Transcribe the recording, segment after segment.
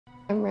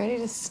I'm ready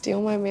to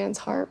steal my man's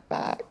heart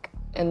back.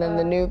 And then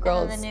the new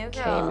girls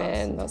came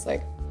in. I was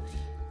like,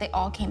 they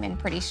all came in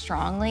pretty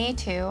strongly,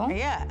 too.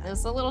 Yeah. It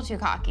was a little too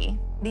cocky.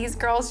 These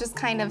girls just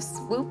kind of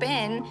swoop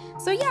in.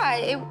 So yeah,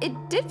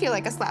 it did feel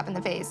like a slap in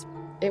the face.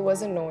 it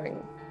was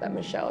annoying that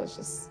Michelle is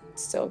just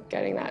still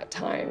getting that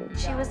time.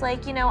 She was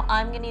like, you know,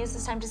 I'm gonna use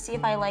this time to see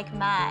if I like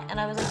Matt. And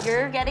I was like,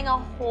 you're getting a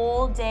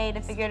whole day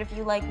to figure out if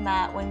you like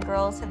Matt when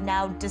girls have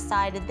now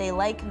decided they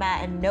like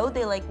Matt and know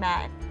they like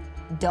Matt.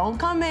 Don't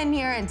come in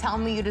here and tell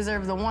me you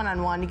deserve the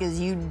one-on-one because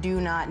you do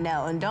not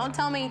know. And don't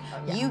tell me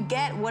you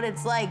get what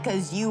it's like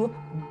because you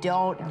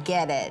don't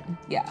get it.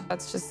 Yeah.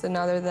 That's just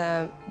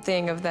another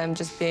thing of them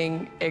just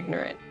being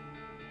ignorant.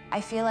 I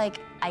feel like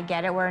I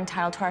get it, we're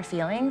entitled to our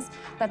feelings,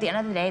 but at the end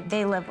of the day,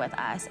 they live with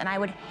us, and I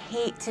would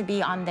hate to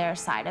be on their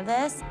side of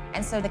this.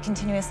 And so the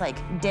continuous,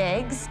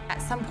 digs,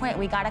 at some point,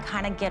 we gotta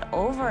kind of get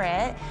over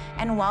it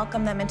and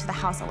welcome them into the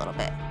house a little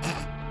bit.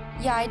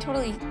 Yeah,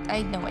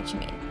 I know what you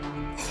mean.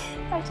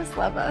 I just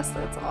love us,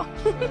 that's all.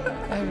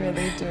 I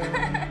really do.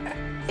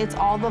 It's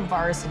all the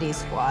varsity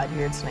squad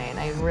here tonight, and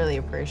I really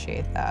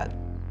appreciate that.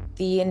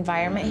 The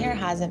environment here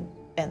hasn't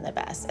been the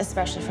best,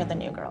 especially for the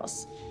new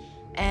girls.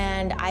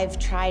 And I've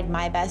tried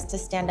my best to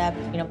stand up,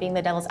 being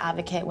the devil's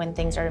advocate when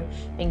things are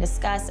being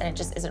discussed, and it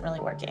just isn't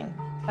really working.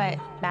 But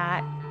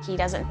Matt, he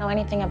doesn't know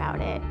anything about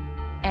it.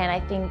 And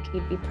I think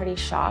he'd be pretty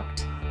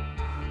shocked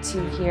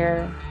to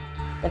hear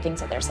the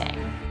things that they're saying.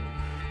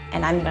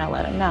 And I'm gonna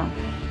let him know.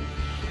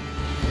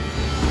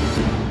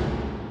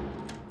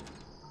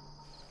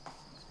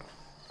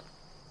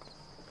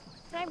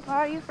 Can I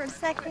borrow you for a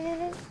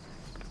second?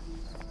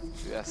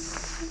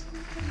 Yes.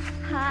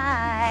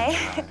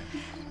 Hi.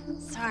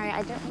 Sorry,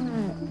 I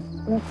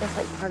didn't want to make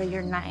this part of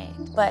your night,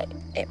 but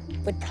it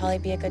would probably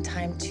be a good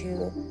time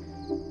to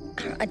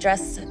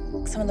address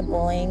some of the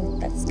bullying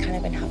that's kind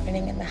of been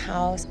happening in the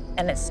house.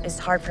 And it's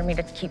hard for me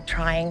to keep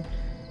trying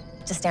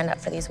to stand up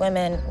for these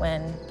women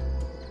when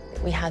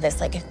we have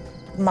this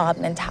mob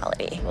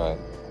mentality. Right.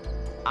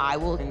 I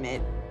will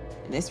admit,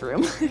 in this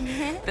room,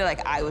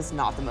 that I was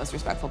not the most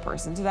respectful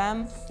person to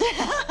them.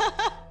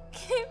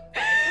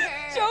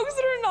 Jokes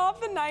that are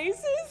not the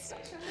nicest.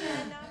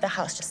 The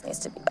house just needs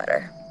to be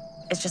better.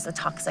 It's just a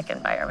toxic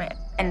environment.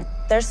 And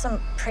there's some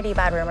pretty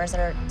bad rumors that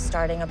are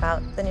starting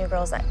about the new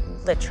girls that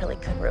literally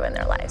could ruin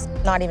their lives.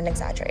 Not even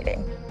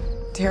exaggerating.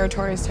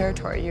 Territory is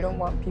territory. You don't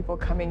want people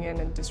coming in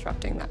and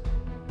disrupting that.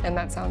 And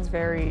that sounds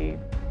very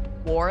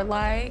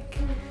warlike,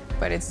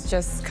 but it's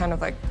just kind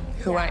of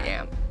who I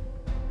am.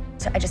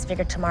 So I just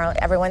figured tomorrow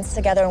everyone's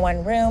together in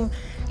one room.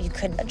 You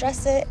could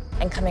address it.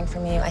 And coming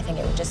from you, I think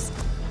it would just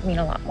mean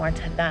a lot more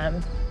to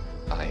them.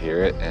 I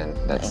hear it, and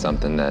that's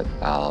something that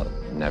I'll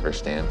never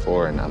stand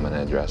for, and I'm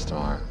gonna address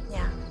tomorrow.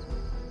 Yeah.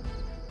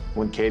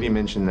 When Katie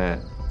mentioned that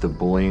the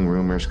bullying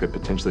rumors could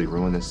potentially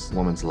ruin this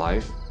woman's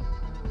life,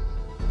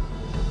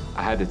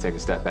 I had to take a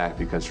step back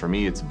because for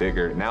me, it's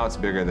bigger. Now it's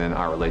bigger than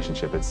our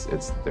relationship. It's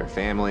their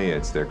family,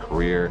 it's their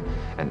career,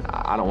 and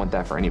I don't want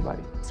that for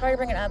anybody. Sorry to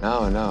bring it up.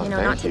 No, thank you.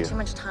 Not take you. too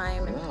much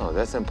time. No,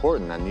 that's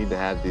important. I need to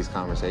have these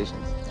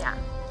conversations. Yeah.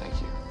 Thank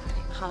you.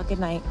 Have a good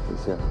night. You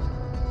too.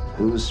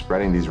 Who's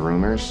spreading these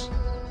rumors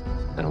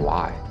and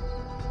why?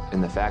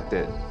 And the fact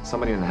that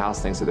somebody in the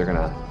house thinks that they're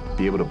gonna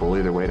be able to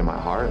bully their way to my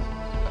heart,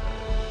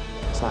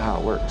 that's not how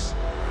it works.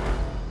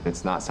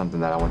 It's not something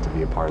that I want to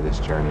be a part of this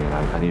journey, and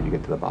I need to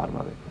get to the bottom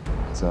of it.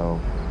 So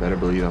better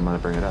believe I'm gonna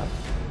bring it up.